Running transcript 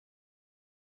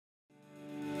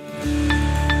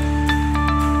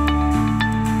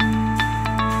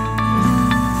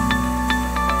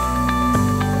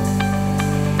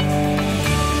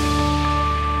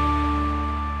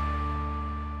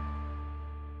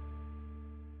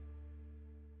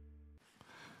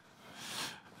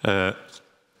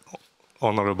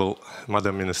Honorable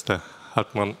Madam Minister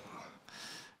Hartmann,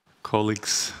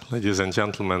 colleagues, ladies and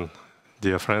gentlemen,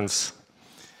 dear friends,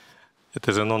 it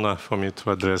is an honor for me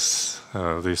to address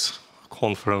this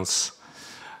conference.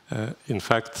 In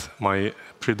fact, my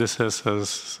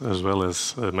predecessors, as well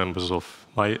as members of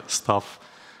my staff,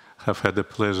 have had the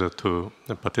pleasure to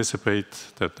participate,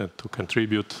 to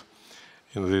contribute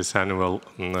in this annual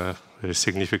very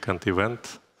significant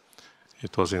event.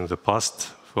 It was in the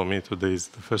past. For me, today is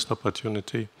the first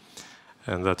opportunity,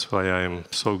 and that's why I am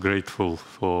so grateful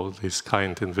for this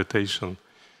kind invitation,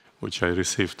 which I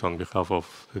received on behalf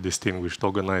of the distinguished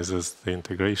organizers, the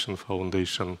Integration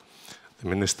Foundation, the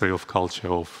Ministry of Culture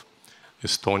of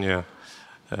Estonia,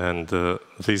 and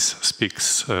this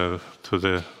speaks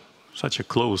to such a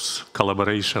close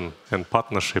collaboration and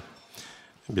partnership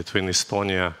between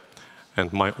Estonia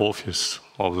and my office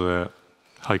of the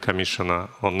High Commissioner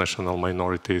on National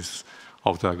Minorities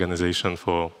of the Organization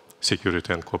for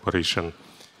Security and Cooperation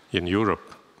in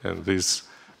Europe. And this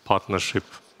partnership,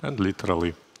 and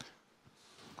literally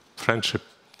friendship,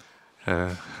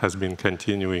 has been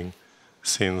continuing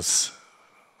since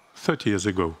 30 years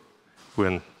ago,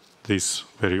 when this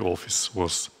very office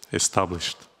was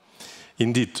established.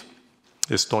 Indeed,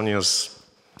 Estonia's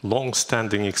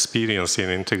long-standing experience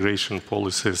in integration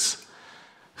policies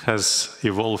has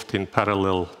evolved in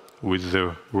parallel with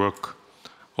the work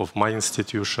of my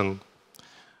institution.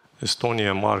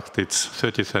 Estonia marked its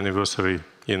 30th anniversary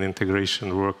in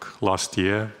integration work last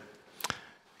year.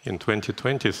 In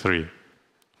 2023,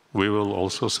 we will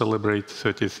also celebrate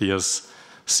 30 years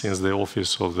since the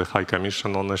Office of the High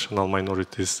Commission on National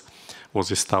Minorities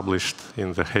was established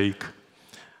in The Hague.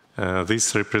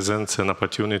 This represents an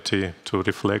opportunity to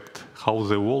reflect how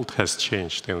the world has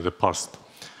changed in the past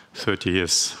 30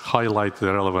 years, highlight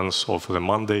the relevance of the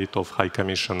mandate of High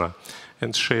Commissioner,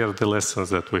 and share the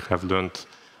lessons that we have learned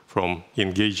from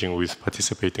engaging with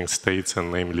participating states,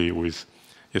 and namely with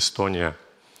Estonia.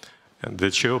 And the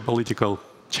geopolitical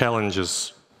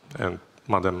challenges, and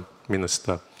Madam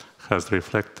Minister has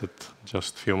reflected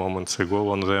just a few moments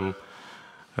ago on them,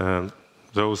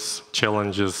 those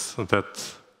challenges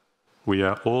that we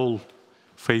are all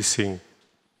facing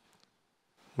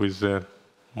with the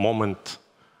moment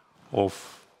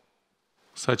of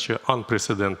such an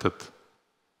unprecedented,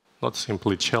 not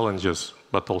simply challenges,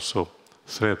 but also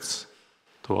threats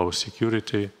to our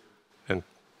security and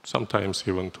sometimes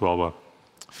even to our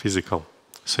physical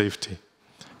safety.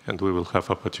 And we will have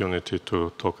opportunity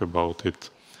to talk about it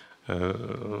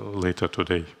later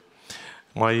today.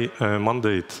 My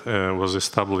mandate was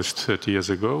established 30 years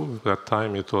ago. At that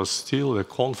time it was still a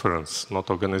conference, not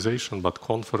organization, but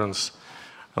conference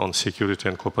on security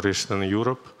and cooperation in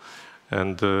Europe.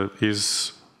 And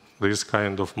is this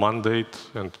kind of mandate,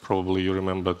 and probably you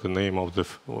remember the name of the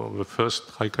first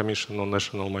High Commission on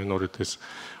National Minorities,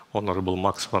 Honorable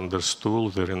Max van der Stoel,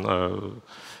 the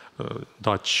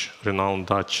renowned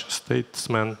Dutch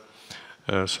statesman.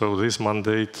 So this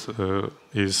mandate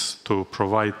is to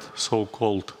provide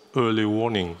so-called early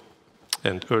warning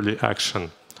and early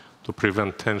action to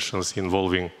prevent tensions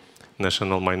involving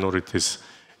national minorities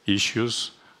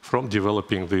issues from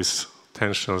developing these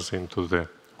tensions into the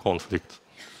conflict.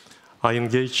 I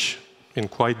engage in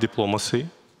quiet diplomacy,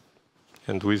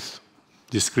 and with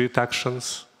discrete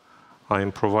actions, I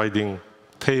am providing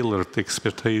tailored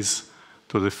expertise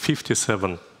to the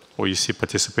 57 OSCE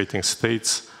participating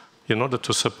states in order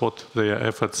to support their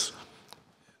efforts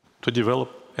to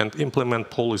develop and implement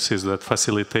policies that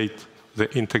facilitate the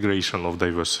integration of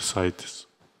diverse societies.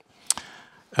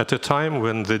 At a time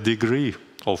when the degree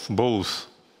of both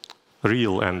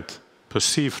real and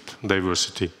perceived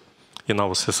diversity in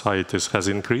our societies has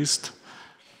increased,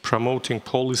 promoting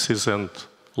policies and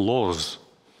laws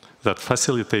that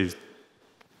facilitate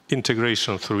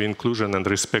integration through inclusion and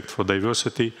respect for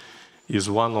diversity is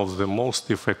one of the most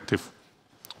effective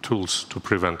tools to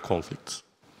prevent conflicts.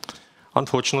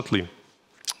 Unfortunately,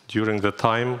 during the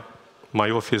time my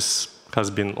office has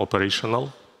been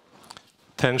operational,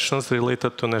 tensions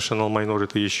related to national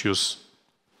minority issues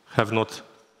have not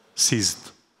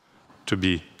ceased to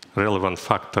be relevant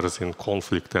factors in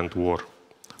conflict and war.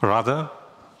 Rather,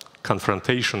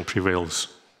 confrontation prevails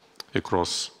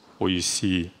across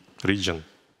OSCE region.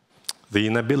 The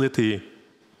inability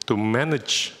to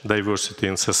manage diversity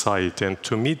in society and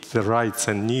to meet the rights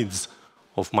and needs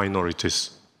of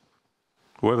minorities,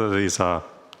 whether these are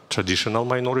traditional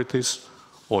minorities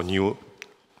or new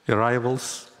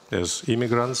arrivals as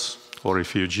immigrants or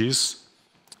refugees,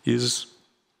 is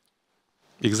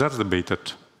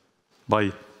exacerbated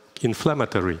by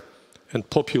inflammatory and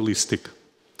populistic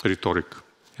rhetoric,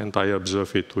 and I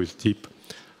observe it with deep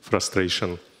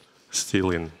frustration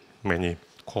still in many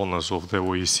corners of the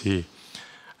OSCE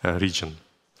region.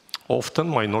 Often,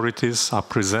 minorities are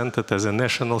presented as a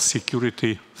national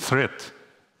security threat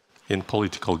in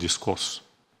political discourse.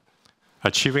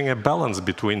 Achieving a balance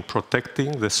between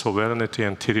protecting the sovereignty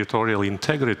and territorial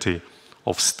integrity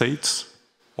of states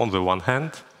on the one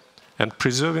hand, and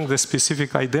preserving the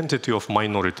specific identity of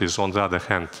minorities on the other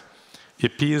hand,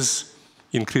 appears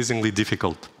increasingly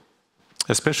difficult,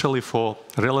 especially for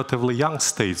relatively young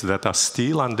states that are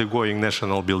still undergoing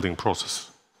national building process.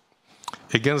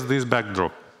 Against this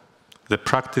backdrop, the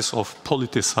practice of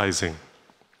politicizing,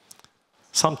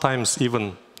 sometimes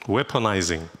even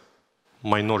weaponizing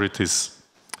minorities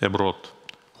abroad,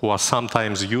 who are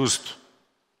sometimes used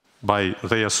by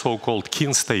their so-called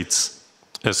kin states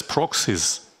as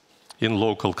proxies in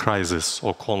local crises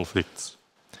or conflicts,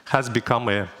 has become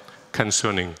a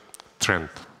concerning trend.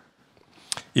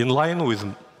 In line with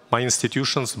my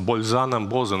institution's Bolzan and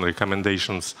Bozen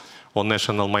recommendations on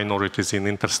national minorities in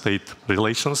interstate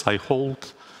relations, I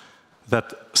hold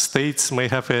that states may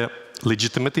have a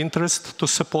legitimate interest to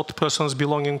support persons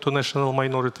belonging to national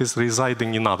minorities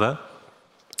residing in other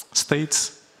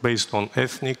states based on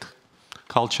ethnic,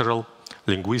 cultural,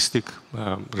 linguistic,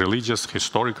 religious,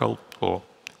 historical, or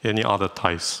any other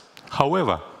ties.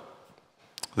 However,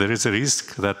 there is a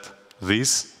risk that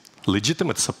this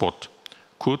legitimate support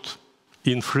could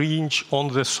infringe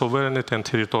on the sovereignty and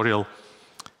territorial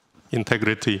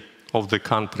integrity of the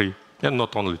country, and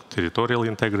not only territorial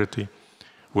integrity,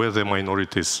 where the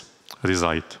minorities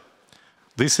reside.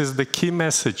 This is the key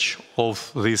message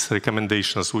of these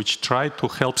recommendations, which try to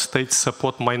help states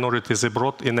support minorities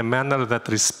abroad in a manner that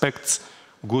respects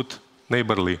good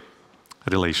neighborly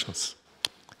relations.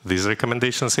 These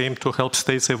recommendations aim to help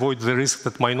states avoid the risk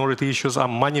that minority issues are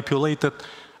manipulated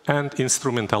and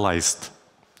instrumentalized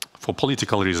for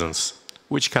political reasons,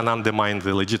 which can undermine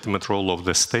the legitimate role of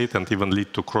the state and even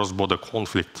lead to cross-border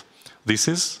conflict. This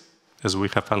is, as we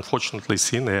have unfortunately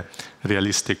seen, a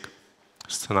realistic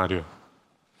scenario.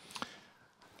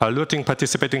 Alerting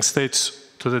participating states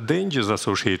to the dangers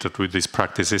associated with this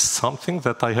practice is something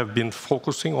that I have been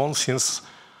focusing on since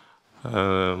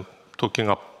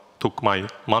took my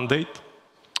mandate.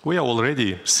 We are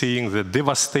already seeing the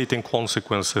devastating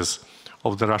consequences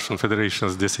of the Russian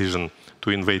Federation's decision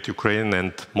to invade Ukraine,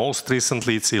 and most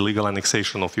recently its illegal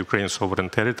annexation of Ukraine's sovereign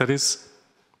territories.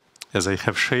 As I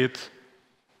have shared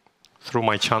through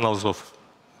my channels of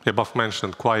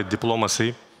above-mentioned quiet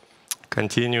diplomacy,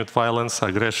 continued violence,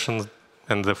 aggression,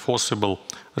 and the forcible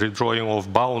redrawing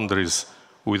of boundaries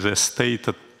with a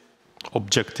stated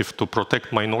objective to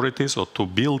protect minorities or to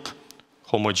build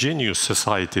homogeneous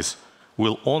societies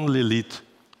will only lead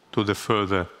to the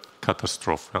further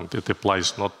catastrophe. And it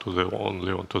applies not to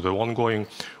only to the ongoing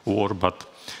war, but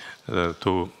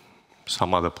to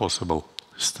some other possible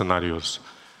scenarios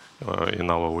in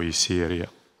our OSCE area.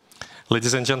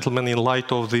 Ladies and gentlemen, in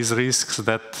light of these risks,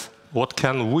 what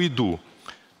can we do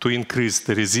to increase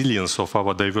the resilience of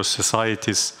our diverse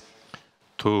societies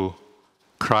to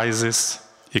crisis,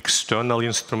 external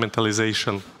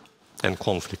instrumentalization, and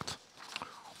conflict?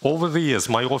 Over the years,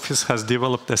 my office has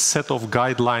developed a set of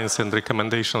guidelines and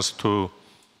recommendations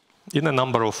in a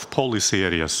number of policy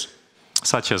areas,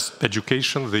 such as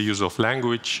education, the use of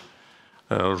language,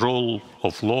 role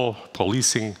of law,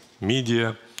 policing,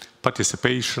 media,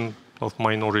 participation of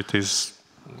minorities,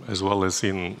 as well as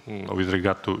with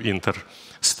regard to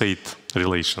interstate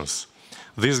relations.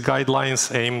 These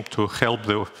guidelines aim to help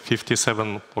the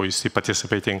 57 OSCE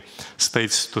participating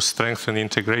states to strengthen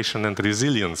integration and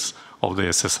resilience of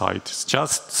their societies.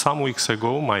 Just some weeks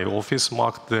ago, my office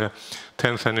marked the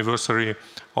 10th anniversary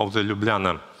of the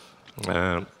Ljubljana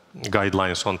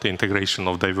Guidelines on the Integration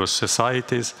of Diverse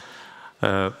Societies,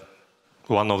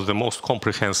 one of the most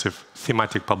comprehensive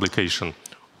thematic publications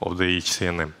of the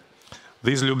HCNM.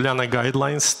 These Ljubljana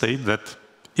Guidelines state that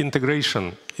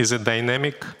integration is a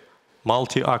dynamic,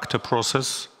 multi-actor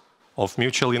process of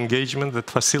mutual engagement that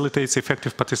facilitates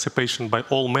effective participation by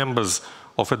all members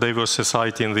of a diverse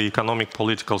society in the economic,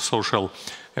 political, social,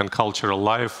 and cultural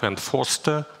life, and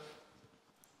foster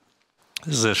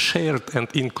the shared and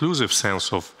inclusive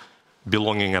sense of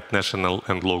belonging at national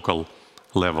and local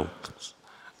level.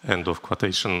 End of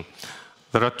quotation.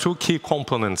 There are two key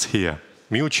components here: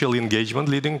 mutual engagement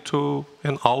leading to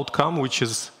an outcome which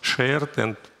is shared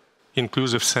and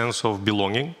inclusive sense of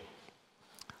belonging,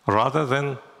 rather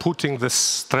than putting the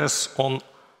stress on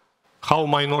how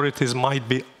minorities might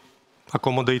be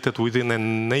accommodated within a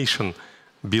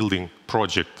nation-building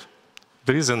project.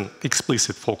 There is an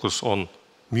explicit focus on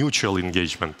mutual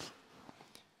engagement.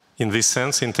 In this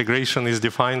sense, integration is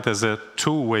defined as a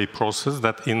two-way process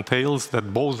that entails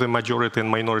that both the majority and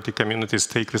minority communities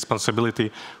take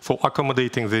responsibility for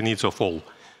accommodating the needs of all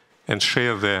and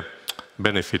share the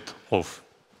benefit of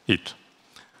it.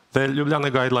 The Ljubljana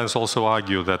Guidelines also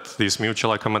argue that this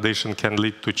mutual accommodation can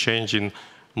lead to change in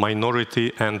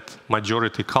minority and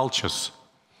majority cultures.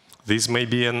 This may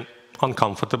be an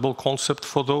uncomfortable concept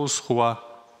for those who are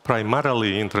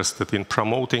primarily interested in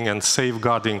promoting and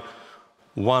safeguarding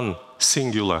one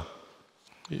singular,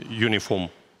 uniform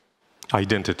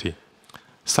identity.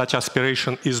 Such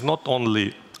aspiration is not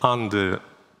only undesirable,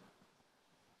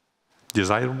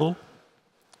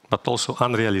 but also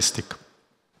unrealistic.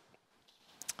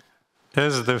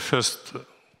 As the first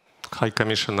High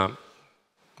Commissioner,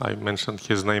 I mentioned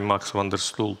his name, Max van der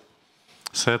Stoel,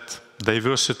 said,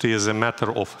 diversity is a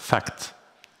matter of fact,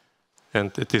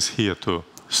 and it is here to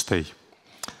stay.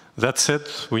 That said,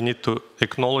 we need to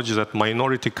acknowledge that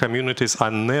minority communities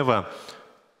are never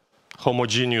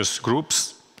homogeneous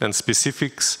groups, and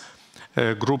specific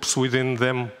groups within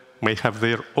them may have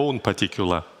their own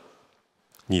particular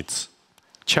needs.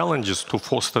 Challenges to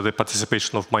foster the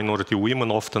participation of minority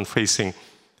women, often facing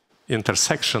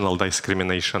intersectional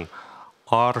discrimination,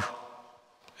 are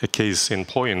a case in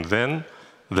point. Then,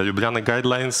 the Ljubljana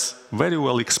Guidelines very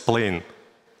well explain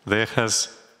there has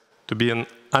to be an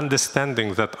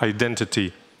understanding that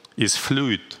identity is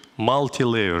fluid,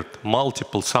 multi-layered,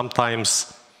 multiple,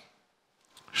 sometimes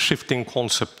shifting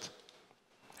concept,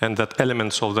 and that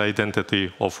elements of the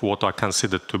identity of what are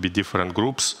considered to be different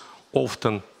groups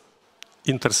often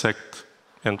intersect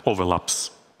and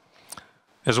overlaps.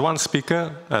 As one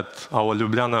speaker at our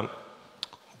Ljubljana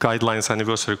Guidelines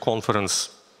Anniversary Conference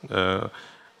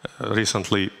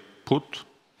recently put,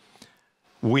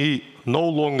 we no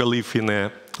longer live in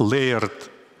a layered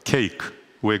cake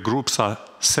where groups are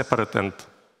separate and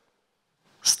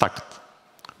stacked.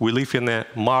 We live in a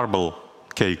marble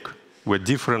cake where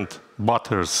different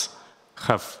butters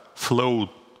have flowed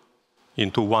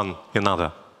into one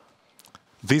another.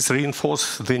 This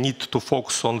reinforces the need to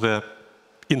focus on the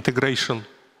integration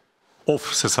of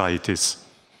societies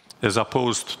as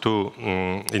opposed to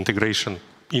integration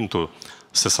into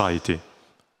society,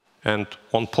 and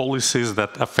on policies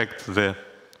that affect the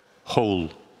whole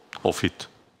of it,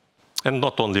 and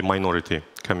not only minority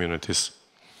communities.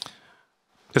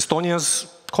 Estonia's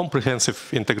comprehensive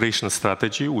integration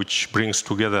strategy, which brings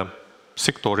together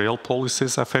sectorial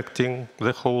policies affecting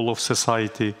the whole of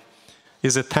society,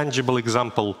 is a tangible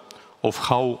example of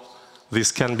how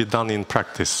this can be done in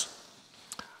practice.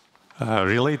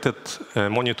 Related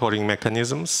monitoring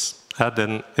mechanisms add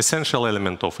an essential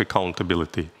element of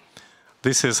accountability.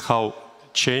 This is how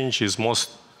change is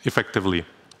most effectively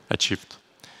achieved.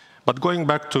 But going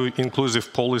back to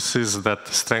inclusive policies that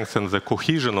strengthen the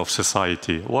cohesion of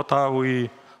society, what are we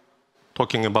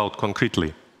talking about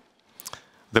concretely?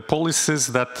 The policies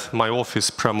that my office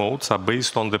promotes are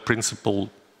based on the principle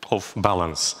of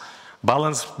balance.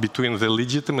 Balance between the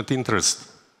legitimate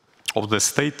interest of the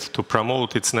state to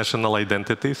promote its national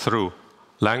identity through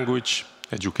language,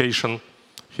 education,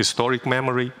 historic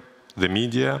memory, the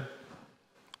media,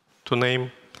 to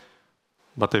name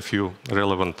but a few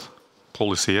relevant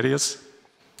policy areas,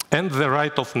 and the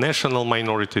right of national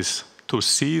minorities to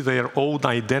see their own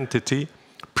identity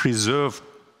preserved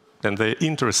and their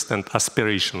interests and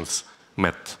aspirations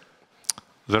met.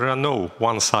 There are no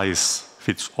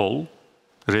one-size-fits-all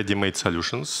ready-made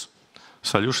solutions.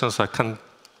 Solutions are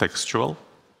contextual.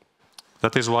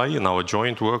 That is why in our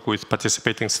joint work with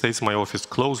participating states, my office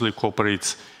closely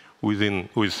cooperates with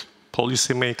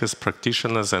policymakers,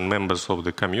 practitioners, and members of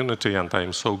the community, and I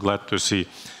am so glad to see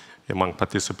among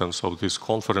participants of this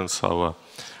conference our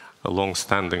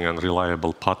long-standing and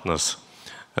reliable partners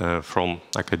from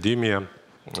academia,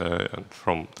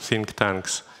 from think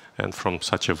tanks, and from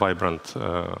such a vibrant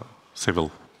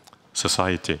civil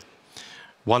society.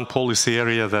 One policy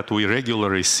area that we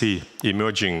regularly see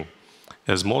emerging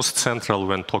as most central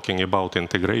when talking about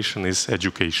integration is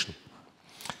education.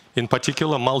 In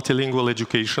particular, multilingual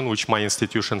education, which my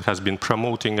institution has been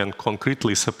promoting and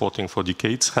concretely supporting for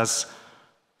decades, has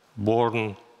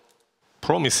borne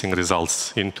promising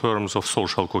results in terms of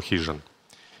social cohesion.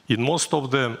 In most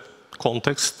of the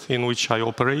contexts in which I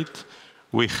operate,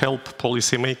 we help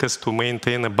policymakers to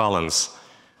maintain a balance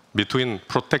between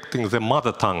protecting the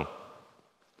mother tongue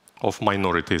of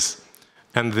minorities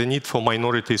and the need for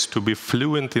minorities to be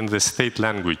fluent in the state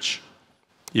language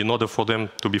in order for them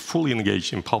to be fully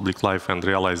engaged in public life and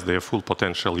realize their full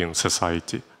potential in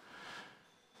society.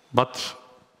 But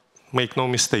make no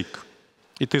mistake,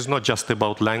 it is not just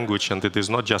about language, and it is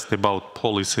not just about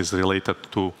policies related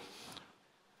to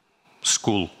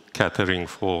school catering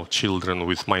for children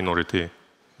with minority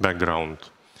background.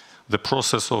 The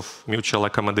process of mutual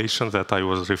accommodation that I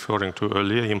was referring to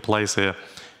earlier implies a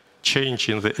change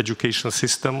in the education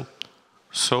system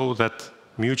so that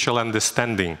mutual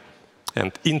understanding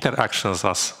and interactions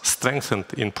are strengthened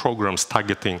in programs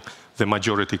targeting the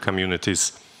majority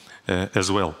communities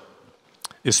as well.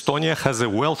 Estonia has a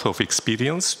wealth of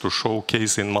experience to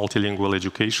showcase in multilingual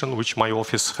education, which my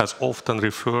office has often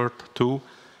referred to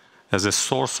as a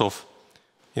source of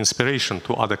inspiration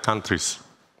to other countries.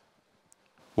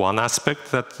 One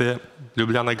aspect that the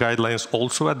Ljubljana Guidelines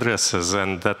also addresses,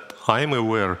 and that I am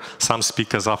aware some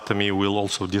speakers after me will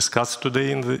also discuss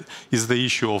today, is the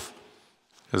issue of,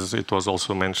 as it was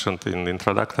also mentioned in the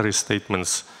introductory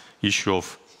statements, issue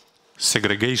of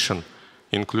segregation,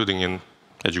 including in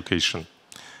education.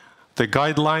 The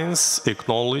guidelines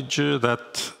acknowledge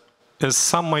that as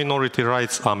some minority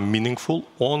rights are meaningful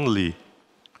only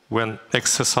when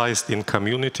exercised in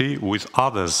community with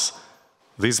others,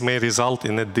 this may result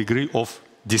in a degree of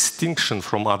distinction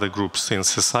from other groups in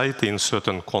society in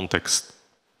certain contexts.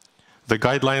 The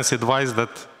guidelines advise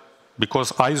that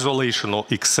because isolation or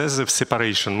excessive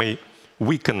separation may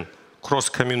weaken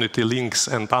cross-community links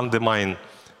and undermine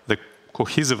the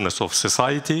cohesiveness of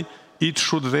society, it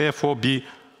should therefore be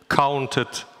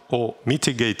countered or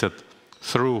mitigated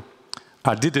through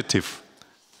additive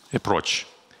approach.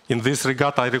 In this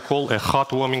regard, I recall a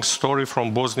heartwarming story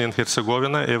from Bosnia and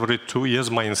Herzegovina. Every 2 years,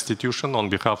 my institution, on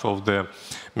behalf of the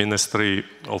Ministry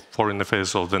of Foreign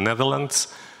Affairs of the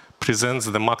Netherlands, presents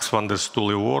the Max van der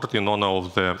Stoel Award in honor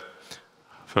of the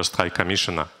first High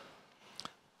Commissioner.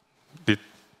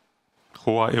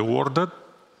 Who are awarded,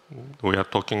 we are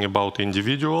talking about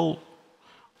individual,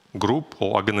 group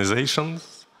or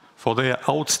organizations, for their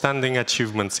outstanding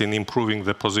achievements in improving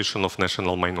the position of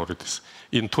national minorities.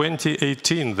 In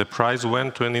 2018, the prize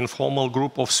went to an informal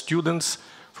group of students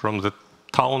from the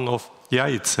town of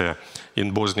Jajce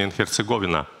in Bosnia and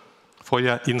Herzegovina for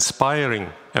their inspiring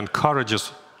and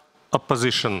courageous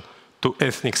opposition to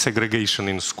ethnic segregation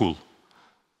in school.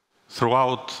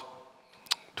 Throughout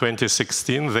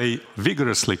 2016, they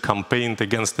vigorously campaigned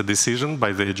against the decision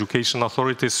by the education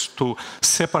authorities to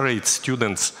separate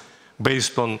students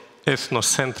based on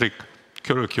ethnocentric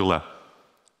curricula,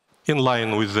 in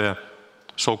line with the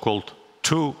so-called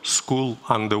two school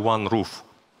under one roof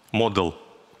model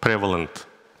prevalent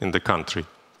in the country.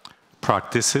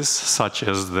 Practices such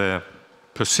as the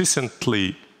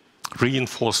persistently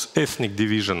reinforced ethnic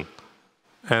division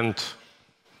and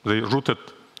they rooted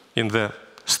in the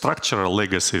structural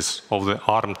legacies of the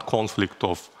armed conflict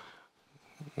of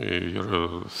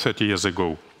 30 years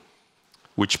ago,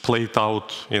 which played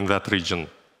out in that region,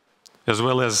 as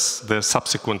well as the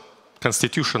subsequent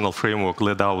constitutional framework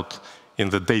laid out in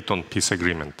the Dayton Peace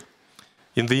Agreement.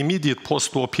 In the immediate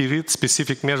post-war period,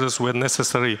 specific measures were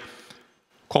necessary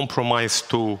compromise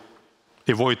to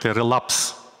avoid a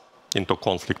relapse into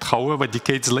conflict. However,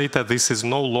 decades later, this is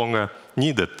no longer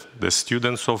needed. The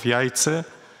students of Jajce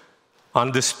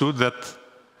understood that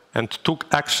and took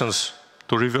actions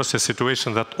to reverse a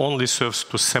situation that only serves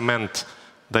to cement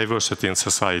diversity in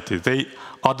society. They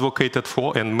advocated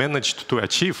for and managed to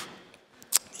achieve,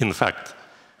 in fact,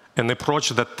 an approach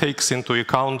that takes into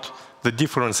account the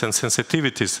difference and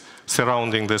sensitivities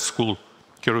surrounding the school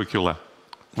curricula,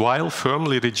 while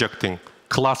firmly rejecting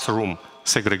classroom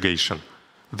segregation.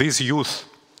 This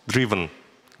youth-driven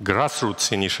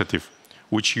grassroots initiative,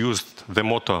 which used the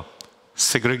motto,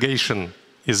 "Segregation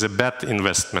is a bad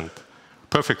investment,"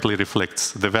 perfectly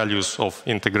reflects the values of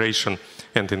integration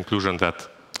and inclusion that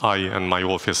I and my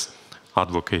office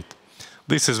advocate.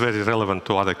 This is very relevant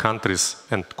to other countries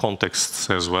and contexts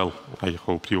as well. I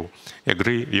hope you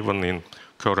agree, even in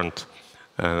current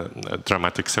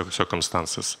dramatic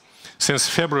circumstances. Since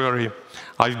February,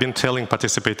 I've been telling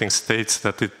participating states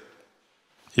that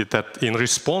in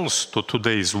response to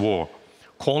today's war,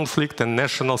 conflict and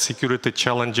national security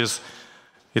challenges,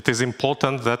 it is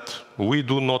important that we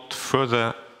do not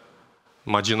further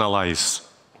marginalize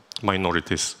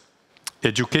minorities.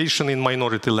 Education in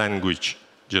minority language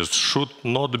just should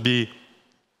not be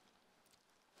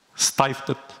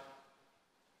stifled,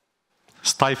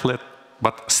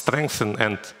 but strengthened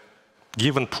and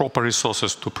given proper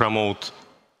resources to promote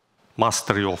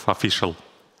mastery of official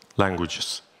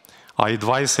languages. I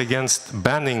advise against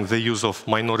banning the use of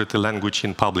minority language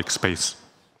in public space.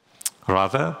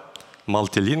 Rather,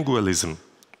 multilingualism,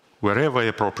 wherever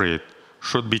appropriate,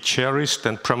 should be cherished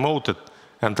and promoted,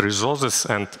 and resources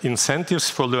and incentives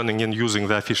for learning and using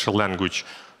the official language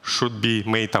should be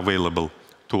made available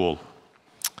to all.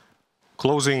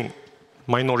 Closing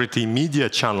minority media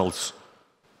channels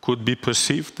could be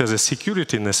perceived as a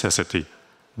security necessity,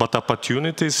 but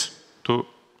opportunities to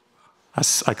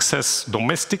access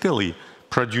domestically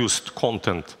produced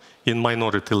content in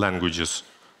minority languages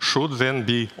should then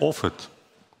be offered.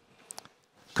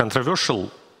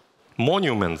 Controversial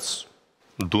monuments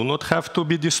do not have to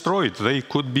be destroyed. They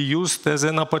could be used as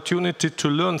an opportunity to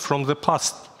learn from the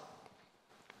past.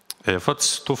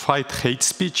 Efforts to fight hate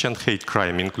speech and hate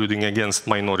crime, including against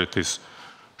minorities,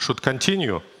 should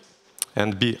continue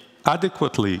and be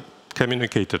adequately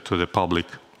communicated to the public.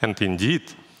 And indeed,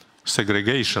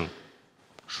 segregation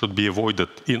should be avoided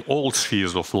in all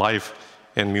spheres of life,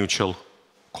 and mutual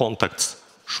contacts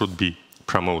should be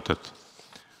promoted.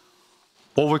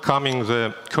 Overcoming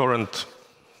the current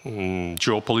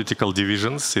geopolitical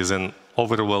divisions is an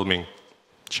overwhelming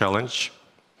challenge.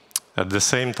 At the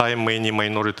same time, many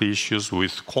minority issues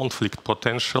with conflict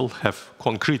potential have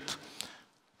concrete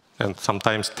and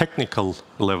sometimes technical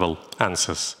level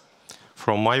answers.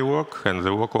 From my work and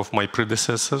the work of my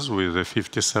predecessors with the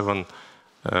 57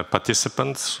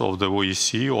 participants of the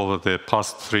OSCE over the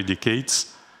past 3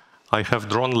 decades, I have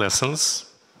drawn lessons,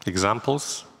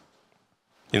 examples,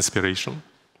 inspiration.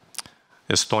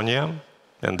 Estonia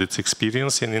and its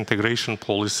experience in integration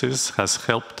policies has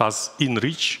helped us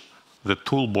enrich the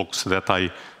toolbox that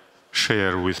I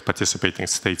share with participating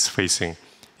states facing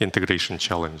integration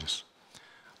challenges.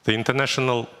 The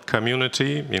international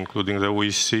community, including the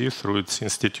OSCE, through its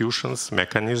institutions,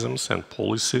 mechanisms, and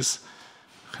policies,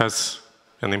 has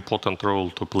an important role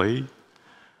to play.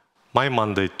 My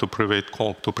mandate to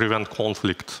prevent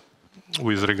conflict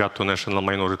with regard to national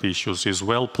minority issues is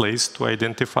well placed to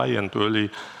identify and early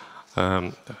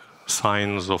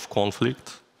signs of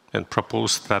conflict and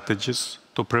propose strategies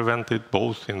to prevent it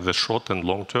both in the short and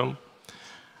long term.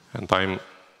 And I'm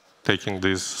taking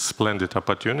this splendid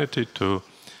opportunity to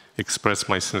express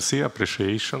my sincere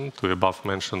appreciation to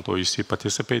above-mentioned OSCE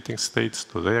participating states,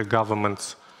 to their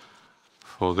governments,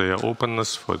 for their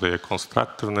openness, for their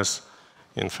constructiveness.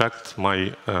 In fact,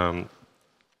 my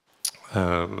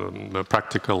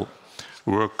practical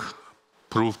work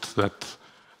proved that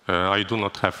I do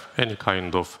not have any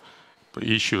kind of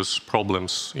issues,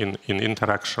 problems in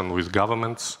interaction with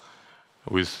governments,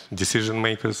 with decision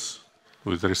makers,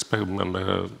 with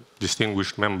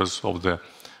distinguished members of the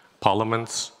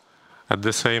parliaments. At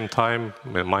the same time,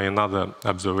 my another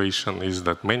observation is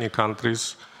that many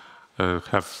countries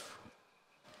have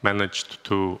managed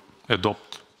to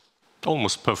adopt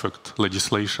almost perfect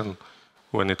legislation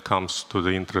when it comes to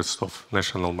the interests of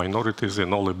national minorities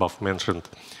in all above-mentioned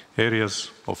areas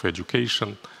of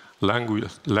education,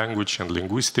 language and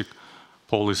linguistic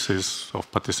policies,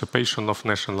 of participation of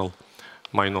national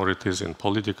minorities in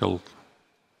political,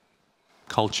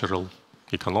 cultural,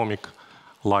 economic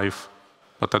life.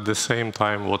 But at the same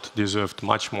time, what deserved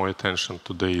much more attention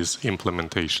today is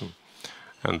implementation.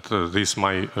 And this,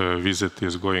 my visit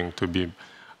is going to be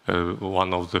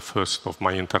one of the first of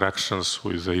my interactions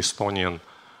with the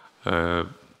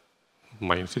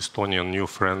my Estonian new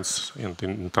friends and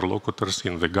interlocutors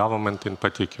in the government in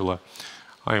particular.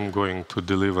 I'm going to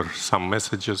deliver some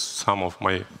messages, some of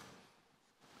my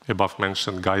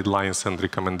above-mentioned guidelines and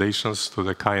recommendations to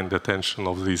the kind attention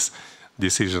of these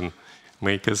decision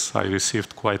makers. I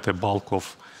received quite a bulk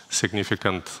of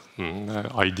significant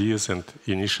ideas and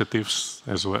initiatives,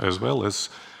 as well as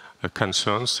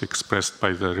concerns expressed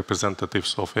by the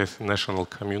representatives of national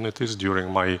communities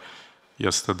during my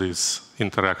yesterday's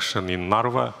interaction in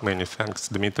Narva. Many thanks,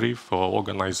 Dmitry, for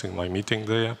organizing my meeting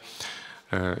there,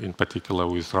 in particular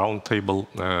with roundtable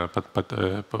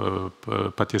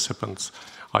participants.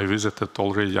 I visited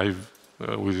already,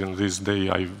 within this day,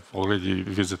 I've already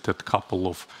visited a couple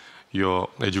of your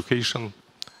education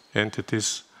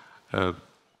entities,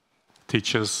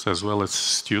 teachers as well as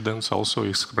students also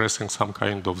expressing some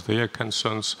kind of their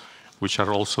concerns, which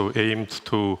are also aimed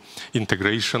to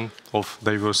integration of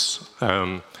diverse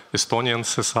Estonian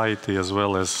society, as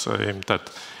well as aimed at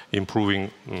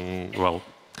improving,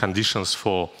 conditions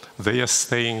for their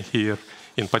staying here.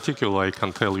 In particular, I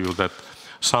can tell you that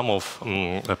some of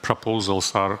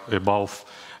proposals are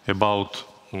about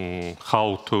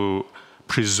how to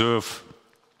preserve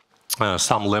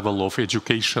some level of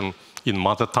education in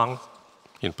mother tongue,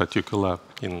 in particular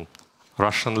in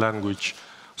Russian language.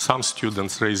 Some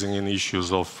students raising in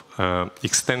issues of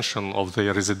extension of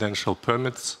their residential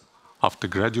permits after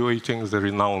graduating the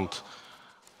renowned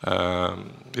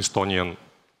Estonian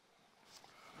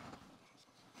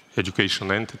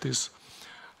education entities.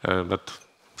 But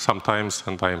sometimes,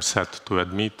 and I am sad to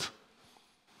admit,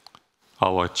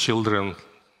 our children,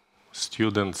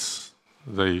 students,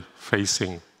 they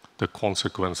facing the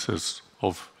consequences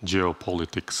of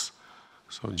geopolitics.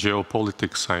 So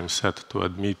geopolitics, I'm sad to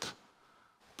admit,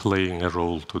 playing a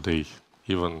role today,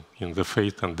 even in the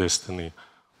fate and destiny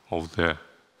of the,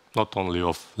 not only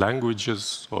of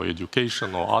languages or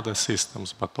education or other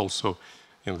systems, but also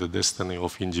in the destiny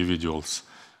of individuals,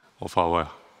 of our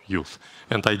youth.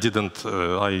 And I didn't,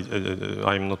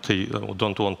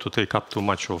 don't want to take up too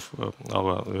much of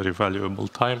our very valuable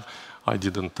time. I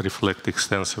didn't reflect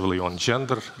extensively on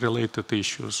gender-related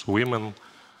issues. Women,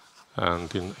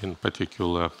 and in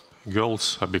particular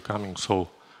girls, are becoming so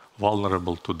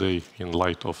vulnerable today in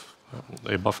light of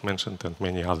above mentioned and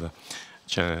many other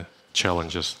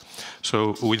challenges.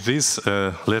 So with this,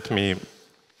 let me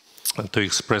to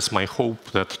express my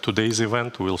hope that today's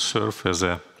event will serve as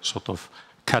a sort of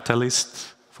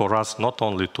catalyst for us not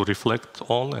only to reflect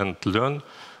on and learn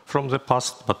from the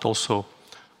past, but also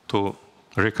to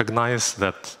recognize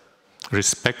that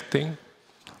respecting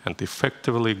and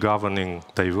effectively governing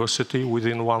diversity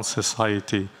within one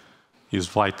society is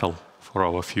vital for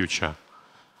our future.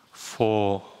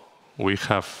 For we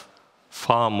have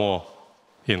far more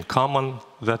in common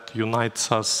that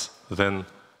unites us than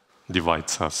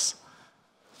divides us.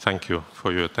 Thank you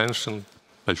for your attention.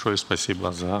 Большое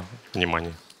спасибо за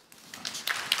внимание.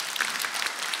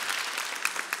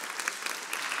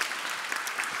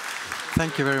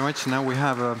 Thank you very much. Now we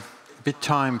have a bit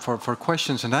time for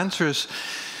questions and answers.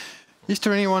 Is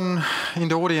there anyone in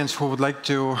the audience who would like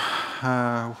to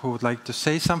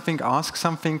say something, ask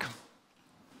something?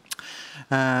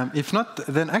 If not,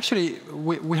 then actually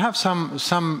we have some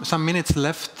minutes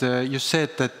left. You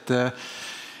said that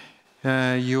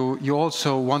you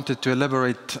also wanted to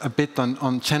elaborate a bit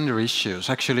on gender issues.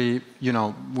 Actually, you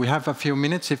know, we have a few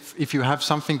minutes. If you have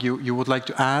something you would like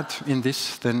to add in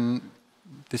this, then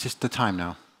this is the time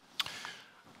now.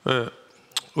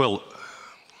 Well,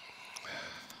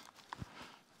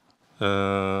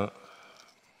 our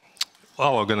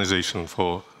Organization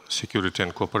for Security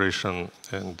and Cooperation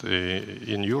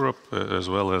in Europe, as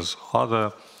well as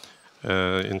other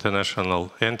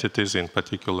international entities, in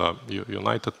particular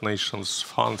United Nations,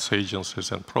 funds,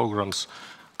 agencies and programs,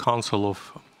 Council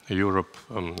of Europe,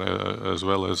 as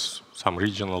well as some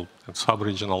regional and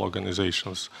sub-regional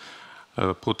organizations,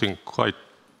 putting quite,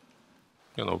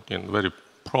 you know, in very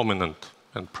prominent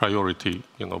and priority,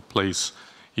 you know, place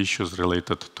issues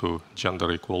related to gender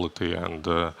equality and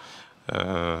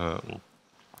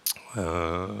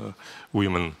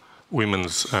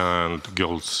women's and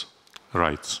girls'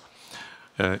 rights.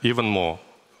 Even more,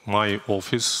 my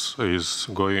office is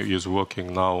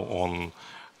working now on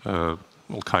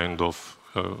kind of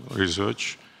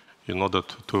research in order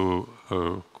to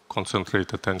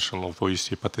concentrate attention of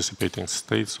OSCE participating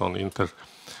states on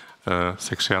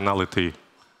intersectionality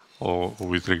or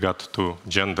with regard to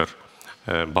gender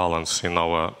balance in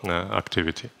our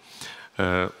activity.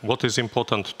 What is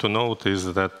important to note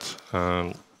is that,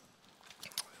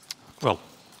 well,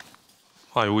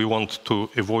 we want to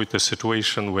avoid a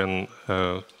situation when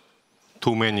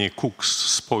too many cooks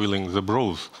spoiling the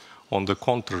broth. On the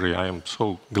contrary, I am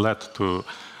so glad to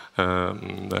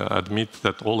admit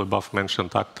that all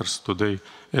above-mentioned actors today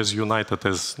as united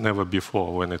as never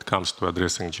before when it comes to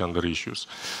addressing gender issues.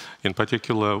 In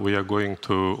particular, we are going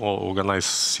to organize a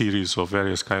series of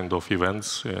various kind of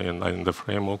events in the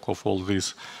framework of all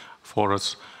these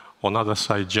forums. On the other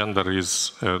side, gender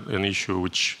is an issue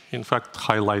which, in fact,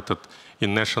 highlighted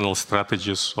in national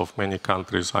strategies of many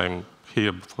countries. I'm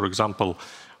here, for example,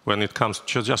 when it comes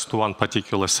to just one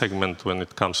particular segment, when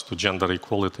it comes to gender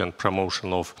equality and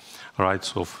promotion of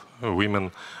rights of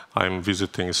women. I'm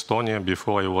visiting Estonia.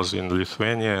 Before I was in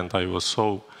Lithuania, and I was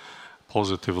so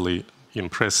positively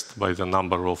impressed by the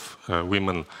number of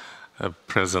women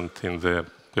present in the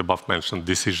above-mentioned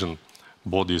decision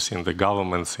bodies, in the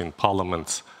governments, in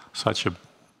parliaments, such a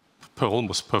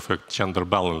almost perfect gender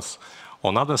balance.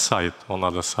 On the other side,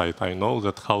 I know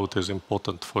that how it is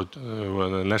important for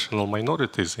national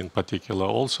minorities in particular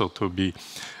also to be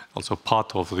also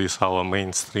part of this, our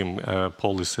mainstream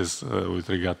policies with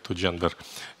regard to gender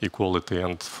equality.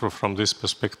 And from this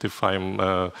perspective, I'm,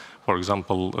 for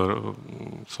example,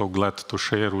 so glad to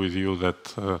share with you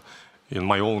that in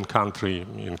my own country,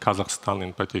 in Kazakhstan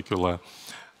in particular,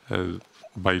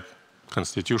 by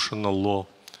constitutional law,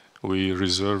 we're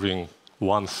reserving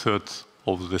 1/3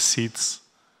 of the seats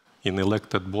in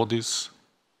elected bodies,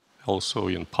 also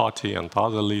in party and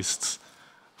other lists,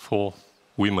 for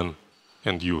women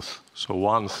and youth. So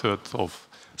 1/3 of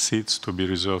seats to be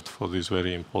reserved for this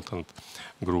very important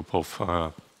group of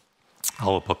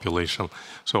our population.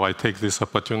 So I take this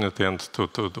opportunity and to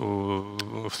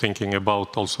thinking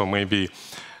about also maybe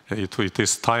it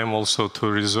is time also to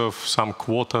reserve some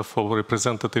quota for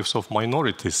representatives of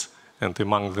minorities and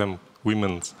among them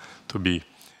women to be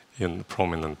in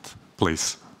prominent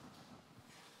place.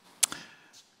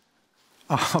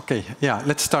 Okay, yeah,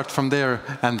 let's start from there,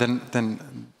 and then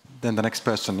the next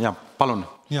person. Yeah, Palun.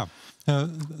 Yeah,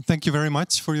 thank you very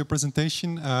much for your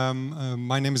presentation.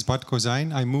 My name is Bart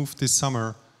Kozijn. I moved this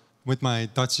summer with my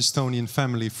Dutch-Estonian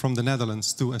family from the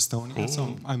Netherlands to Estonia.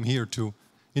 So I'm here to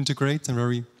integrate and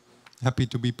very happy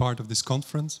to be part of this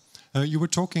conference. You were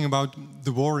talking about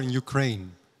the war in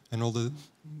Ukraine and all the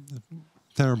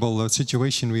terrible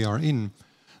situation we are in.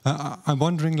 I'm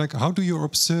wondering, like, how do you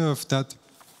observe that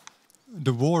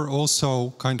the war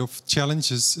also kind of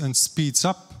challenges and speeds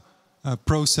up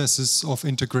processes of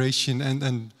integration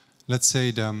and let's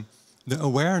say the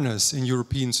awareness in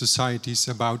European societies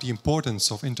about the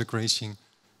importance of integrating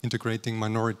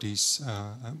minorities,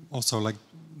 also like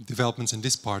developments in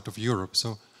this part of Europe.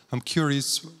 So I'm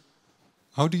curious,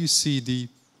 how do you see the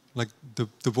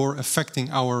war affecting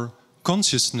our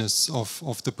consciousness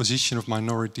of the position of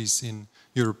minorities in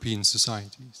European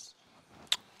societies?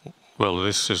 Well,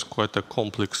 this is quite a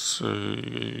complex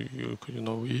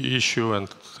issue, and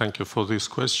thank you for this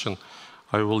question.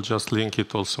 I will just link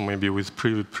it also maybe with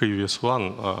previous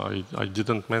one. I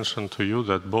didn't mention to you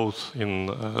that both in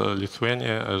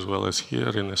Lithuania as well as here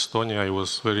in Estonia, I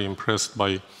was very impressed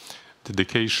by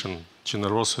dedication,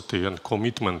 generosity and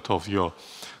commitment of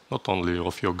not only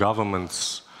of your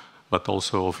governments, but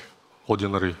also of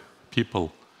ordinary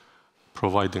people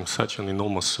providing such an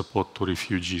enormous support to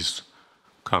refugees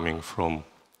coming from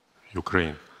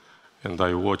Ukraine. And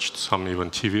I watched some even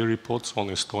TV reports on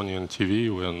Estonian TV,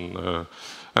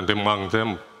 and among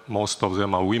them, most of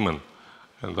them are women.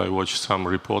 And I watched some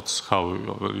reports how,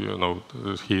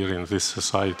 here in this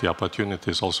society,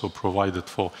 opportunities also provided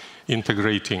for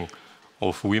integrating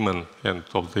of women and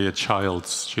of their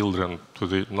children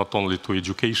to not only to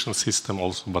education system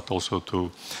also, but also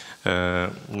to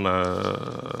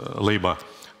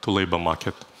labor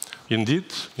market.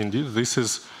 Indeed, this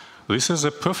is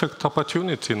a perfect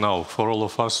opportunity now for all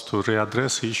of us to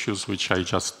readdress issues which I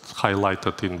just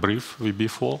highlighted in brief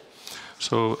for.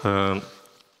 So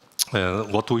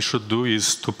what we should do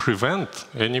is to prevent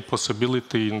any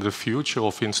possibility in the future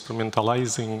of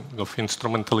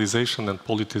instrumentalization and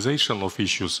politicization of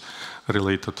issues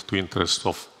related to interests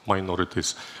of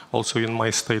minorities. Also in my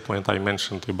statement I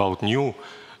mentioned about new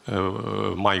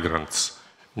migrants,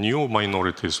 new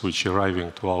minorities which are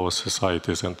arriving to our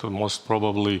societies, and most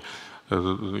probably,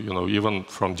 even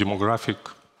from demographic,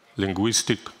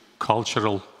 linguistic,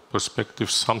 cultural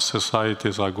perspectives, some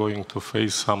societies are going to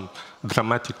face some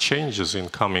dramatic changes in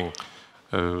coming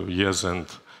years and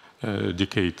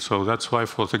decades. So that's why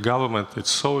for the government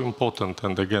it's so important,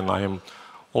 and again I am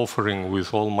offering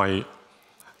with all my,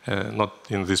 not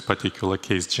in this particular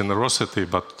case generosity,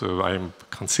 but I am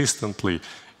consistently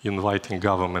inviting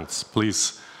governments,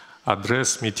 please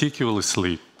address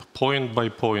meticulously, point by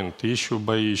point, issue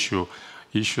by issue,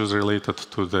 issues related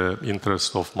to the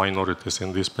interest of minorities,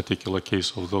 in this particular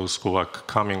case of those who are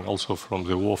coming also from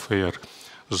the warfare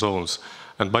zones.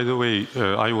 And by the way,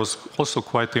 I was also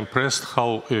quite impressed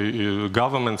how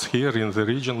governments here in the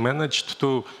region managed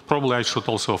to, probably I should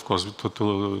also of course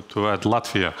to add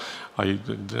Latvia, I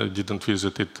didn't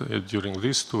visit it during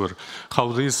this tour,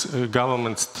 how these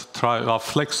governments are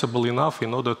flexible enough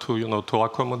in order to, to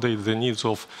accommodate the needs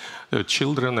of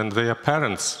children and their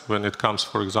parents when it comes,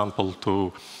 for example,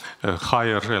 to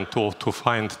hire and to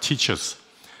find teachers.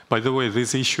 By the way,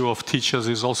 this issue of teachers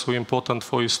is also important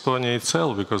for Estonia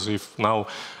itself, because if now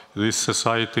this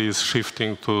society is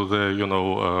shifting to the,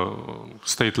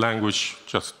 state language,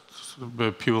 just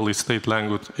purely state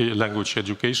language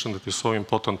education, it is so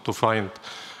important to find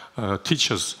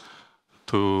teachers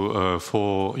to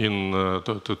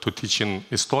teach in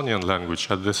Estonian language.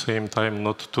 At the same time,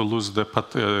 not to lose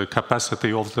the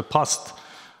capacity of the past,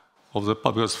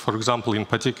 because, for example, in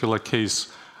particular case,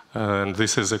 and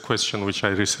this is a question which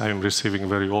I am receiving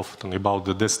very often about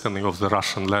the destiny of the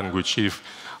Russian language. If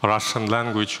Russian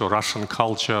language or Russian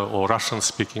culture or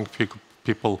Russian-speaking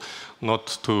people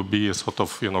not to be a sort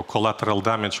of, collateral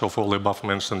damage of all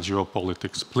above-mentioned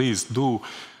geopolitics, please do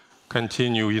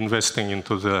continue investing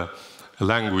into the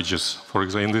languages. For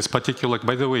example, in this particular,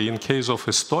 by the way, in case of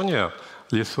Estonia,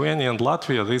 Lithuania and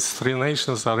Latvia, these three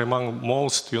nations are among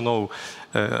most,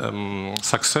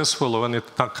 successful when it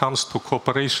comes to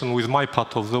cooperation with my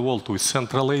part of the world, with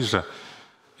Central Asia.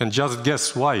 And just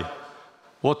guess why?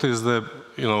 What is the,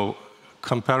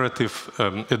 comparative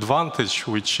advantage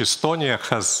which Estonia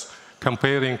has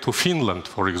comparing to Finland,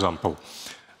 for example?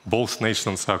 Both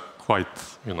nations are quite,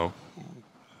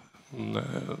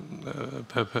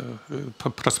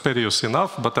 prosperous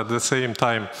enough, but at the same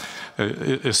time,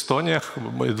 Estonia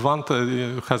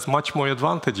has much more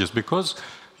advantages because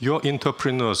your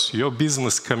entrepreneurs, your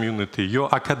business community,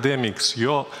 your academics,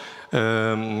 your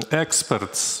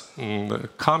experts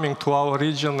coming to our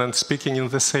region and speaking in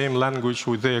the same language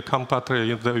with their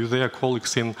compatriots, with their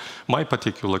colleagues in my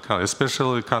particular country,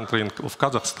 especially the country of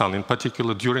Kazakhstan, in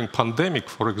particular during pandemic,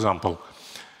 for example.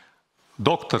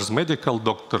 Doctors, medical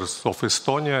doctors of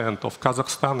Estonia and of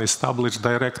Kazakhstan established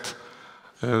direct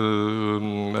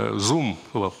Zoom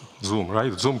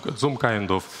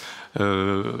kind of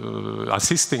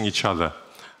assisting each other.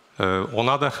 On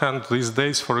the other hand, these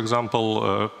days, for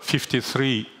example,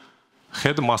 53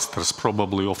 headmasters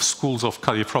probably of schools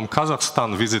from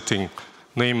Kazakhstan visiting,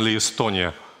 namely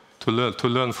Estonia, to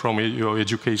learn from your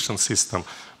education system.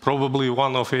 Probably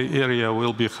one of the area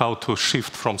will be how to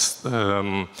shift from,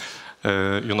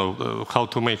 how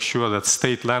to make sure that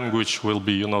state language will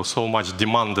be, so much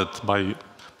demanded by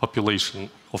population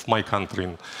of my country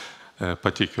in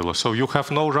particular. So you have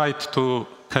no right to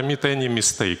commit any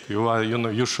mistake.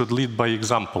 You should lead by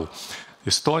example.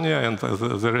 Estonia and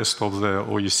the rest of the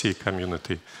OSCE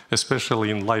community,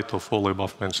 especially in light of all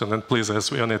above mentioned. And please,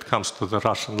 when it comes to the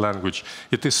Russian language,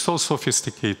 it is so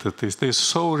sophisticated, it is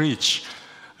so rich.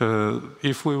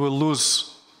 If we will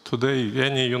lose today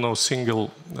any,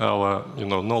 single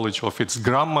knowledge of its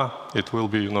grammar, it will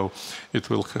be, it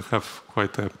will have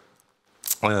quite a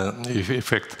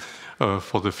effect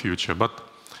for the future. But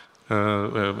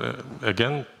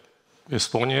again,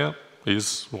 Estonia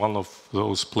is one of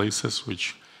those places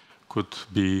which could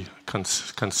be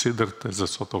considered as a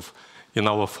sort of, in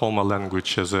our formal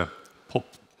language, as a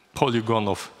polygon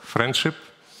of friendship.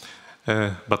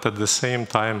 But at the same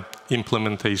time,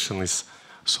 implementation is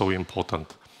so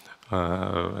important.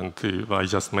 And I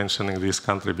just mentioning this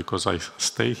country because I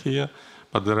stay here,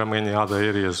 but there are many other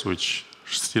areas which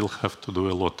still have to do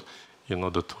a lot in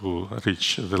order to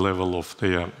reach the level of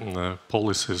their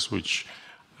policies which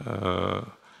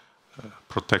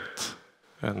protect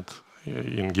and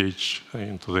engage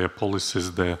into their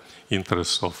policies the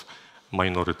interests of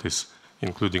minorities,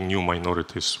 including new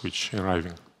minorities which are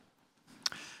arriving.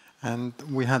 And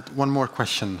we had one more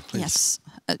question, please. Yes.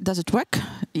 Does it work?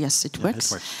 Yes, it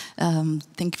works.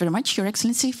 Thank you very much, Your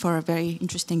Excellency, for a very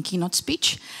interesting keynote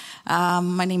speech.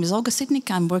 My name is Olga Sitnik.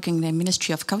 I'm working in the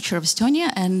Ministry of Culture of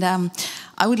Estonia, and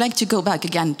I would like to go back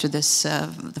again to this,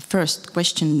 the first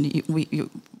question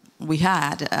we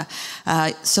had.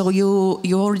 So you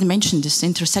already mentioned this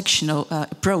intersectional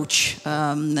approach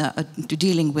to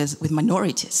dealing with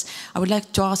minorities. I would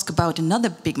like to ask about another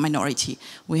big minority.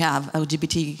 We have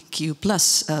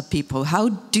LGBTQ+ people. How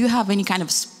do you have any kind of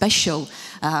special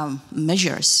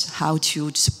measures how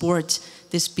to support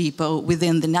these people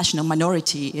within the national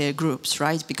minority groups,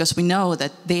 right? Because we know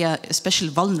that they are especially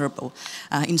vulnerable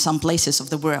in some places of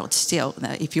the world still.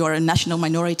 If you are a national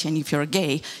minority and if you're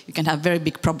gay, you can have very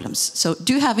big problems. So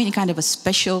do you have any kind of a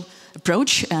special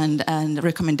approach and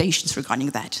recommendations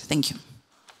regarding that? Thank you.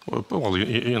 Well,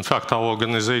 in fact, our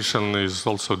organization is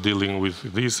also dealing with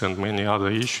this and many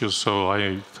other issues, so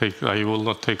I will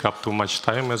not take up too much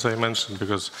time, as I mentioned,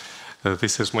 because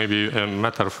this is maybe a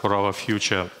matter for our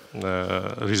future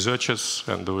researchers,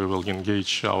 and we will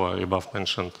engage our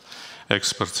above-mentioned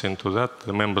experts into that.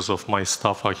 The members of my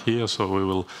staff are here, so we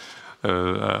will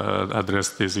address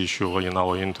this issue in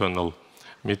our internal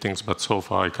meetings, but so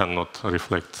far I cannot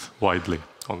reflect widely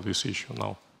on this issue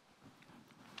now.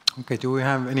 Okay, do we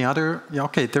have any other? Yeah,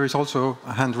 okay, there is also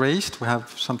a hand raised. We have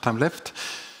some time left,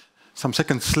 some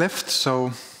seconds left,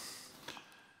 so...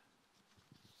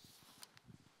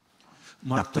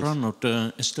 Mart Rannut,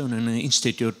 Estonian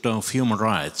Institute of Human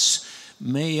Rights.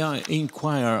 May I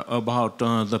inquire about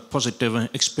the positive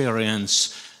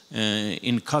experience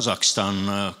in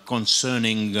Kazakhstan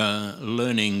concerning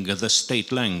learning the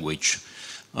state language?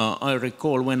 I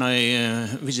recall when I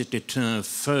visited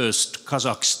first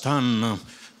Kazakhstan,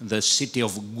 the city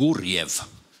of Guryev.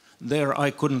 There I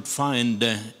couldn't find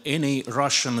any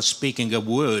Russian speaking a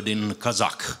word in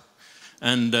Kazakh.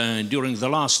 And during the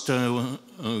last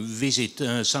visit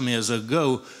some years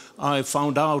ago, I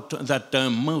found out that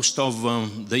most of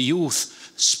the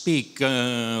youth speak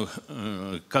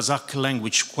Kazakh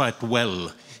language quite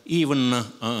well, even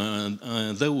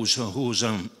those whose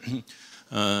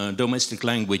domestic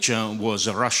language was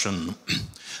Russian.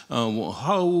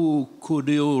 How could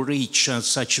you reach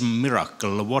such a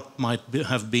miracle? What might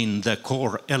have been the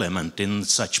core element in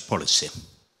such policy?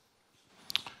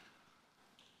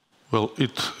 Well,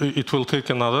 it will take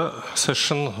another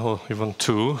session or even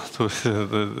two to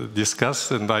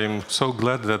discuss, and I am so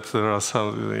glad that there are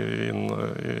some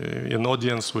in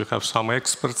audience. We have some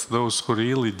experts, those who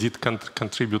really did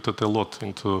contributed a lot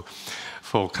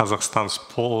for Kazakhstan's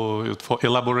for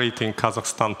elaborating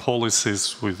Kazakhstan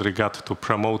policies with regard to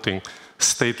promoting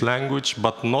state language,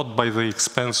 but not by the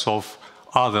expense of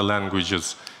other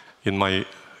languages in my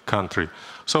country.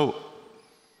 So,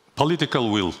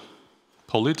 political will.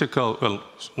 Well,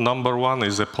 number one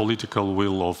is a political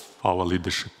will of our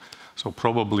leadership. So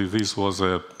probably this was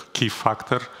a key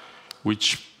factor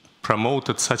which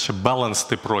promoted such a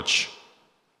balanced approach.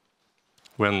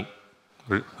 When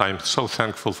I'm so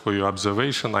thankful for your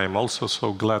observation, I'm also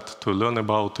so glad to learn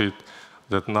about it,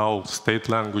 that now state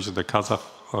language, the Kazakh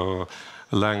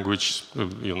language,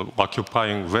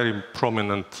 occupying very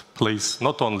prominent place,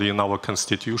 not only in our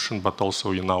constitution, but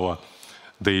also in our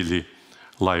daily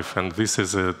life. And this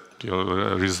is a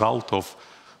result of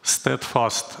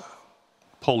steadfast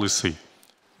policy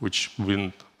which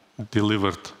been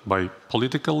delivered by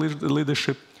political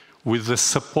leadership with the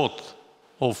support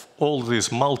of all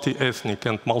this multi-ethnic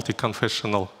and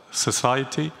multi-confessional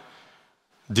society,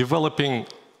 developing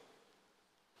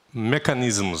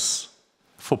mechanisms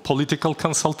for political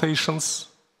consultations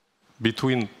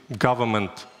between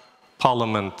government,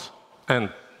 parliament, and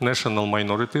national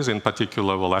minorities, in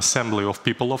particular, well, Assembly of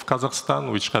People of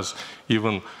Kazakhstan, which has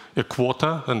even a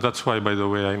quota, and that's why, by the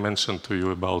way, I mentioned to you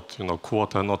about,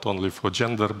 quota not only for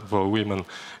gender, for women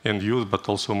and youth, but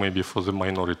also maybe for the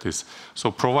minorities. So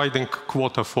providing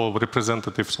quota for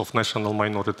representatives of national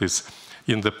minorities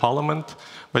in the parliament.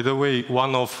 By the way,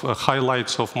 one of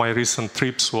highlights of my recent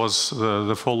trips was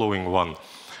the following one.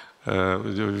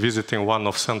 Visiting one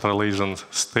of Central Asian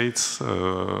states,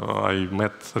 I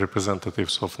met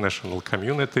representatives of national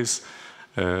communities,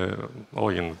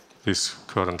 or in this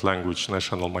current language,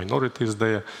 national minorities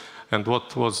there. And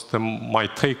what was my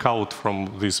takeout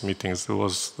from these meetings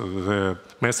was the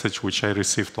message which I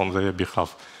received on their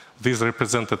behalf. These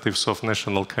representatives of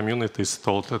national communities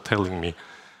telling me,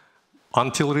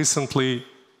 until recently,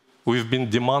 we've been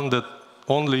demanded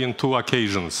only in 2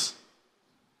 occasions.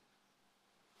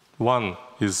 One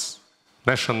is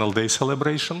National Day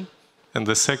celebration, and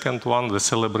the second one, the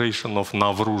celebration of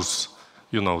Navruz.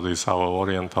 This our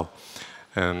Oriental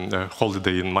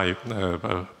holiday in my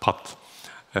part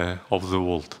of the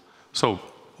world. So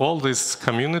all these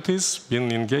communities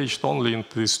been engaged only in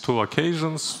these 2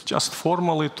 occasions, just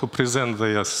formally to present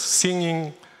their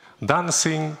singing,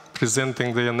 dancing,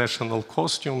 presenting their national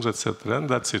costumes, etc. And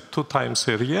that's it, 2 times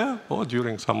a year or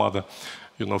during some other,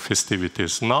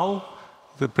 festivities. Now,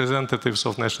 the representatives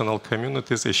of national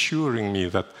communities assuring me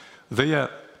that they are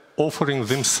offering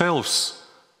themselves,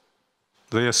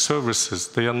 their services,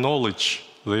 their knowledge,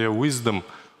 their wisdom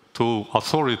to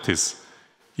authorities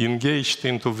engaged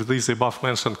into these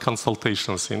above-mentioned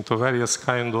consultations, into various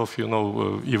kind of,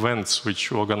 events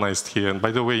which organized here. And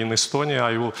by the way, in Estonia,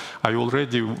 I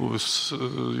already was,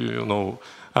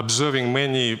 observing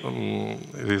many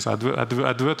these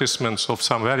advertisements of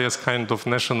some various kind of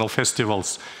national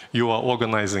festivals you are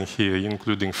organizing here,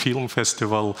 including film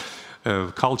festival,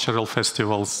 cultural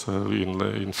festivals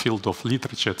in field of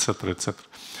literature, etc., etc.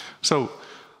 So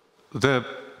the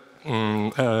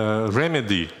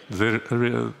remedy,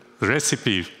 the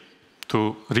recipe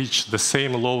to reach the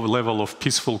same low level of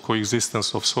peaceful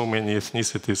coexistence of so many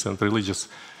ethnicities and religious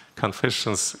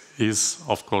confessions is,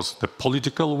 of course, the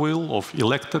political will of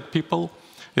elected people,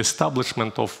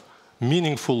 establishment of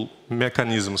meaningful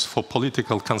mechanisms for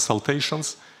political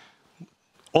consultations.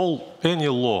 Any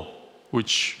law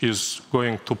which is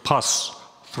going to pass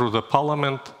through the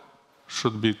parliament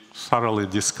should be thoroughly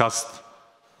discussed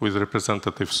with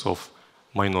representatives of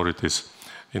minorities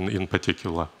in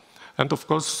particular. And of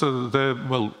course, the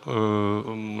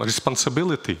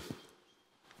responsibility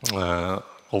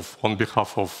on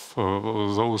behalf of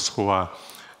those who are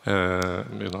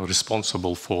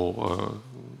responsible for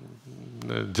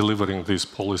delivering these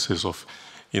policies of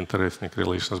interethnic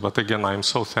relations. But again, I'm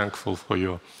so thankful for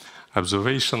your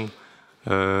observation.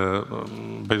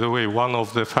 By the way, one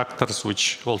of the factors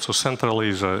which also Central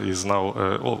Asia is now,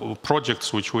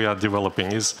 projects which we are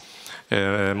developing is,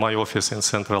 my office in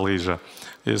Central Asia,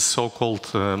 is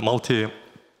so-called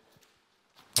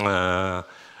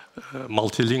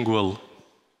multilingual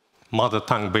mother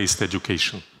tongue-based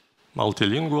education.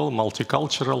 Multilingual,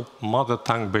 multicultural, mother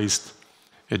tongue-based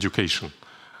education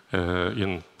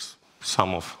in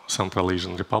some of Central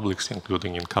Asian republics,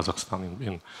 including in Kazakhstan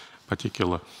in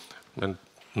particular. And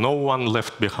no one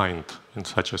left behind in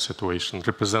such a situation.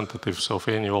 Representatives of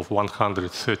any of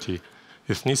 130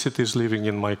 ethnicities living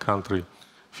in my country,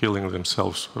 feeling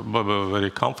themselves very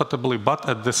comfortably, but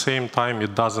at the same time,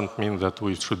 it doesn't mean that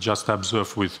we should just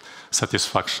observe with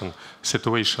satisfaction.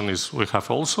 Situation is, we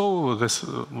have also this,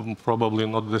 probably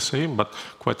not the same, but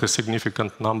quite a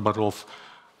significant number of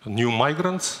new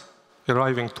migrants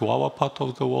arriving to our part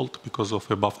of the world because of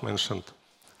above-mentioned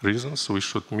reasons. We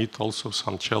should meet also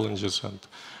some challenges and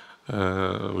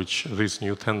which these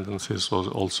new tendencies was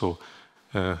also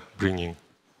bringing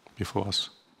before us.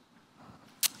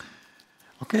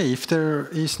 Okay, if there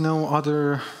is no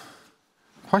other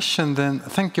question, then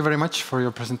thank you very much for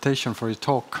your presentation, for your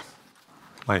talk.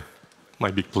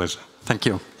 My big pleasure. Thank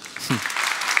you.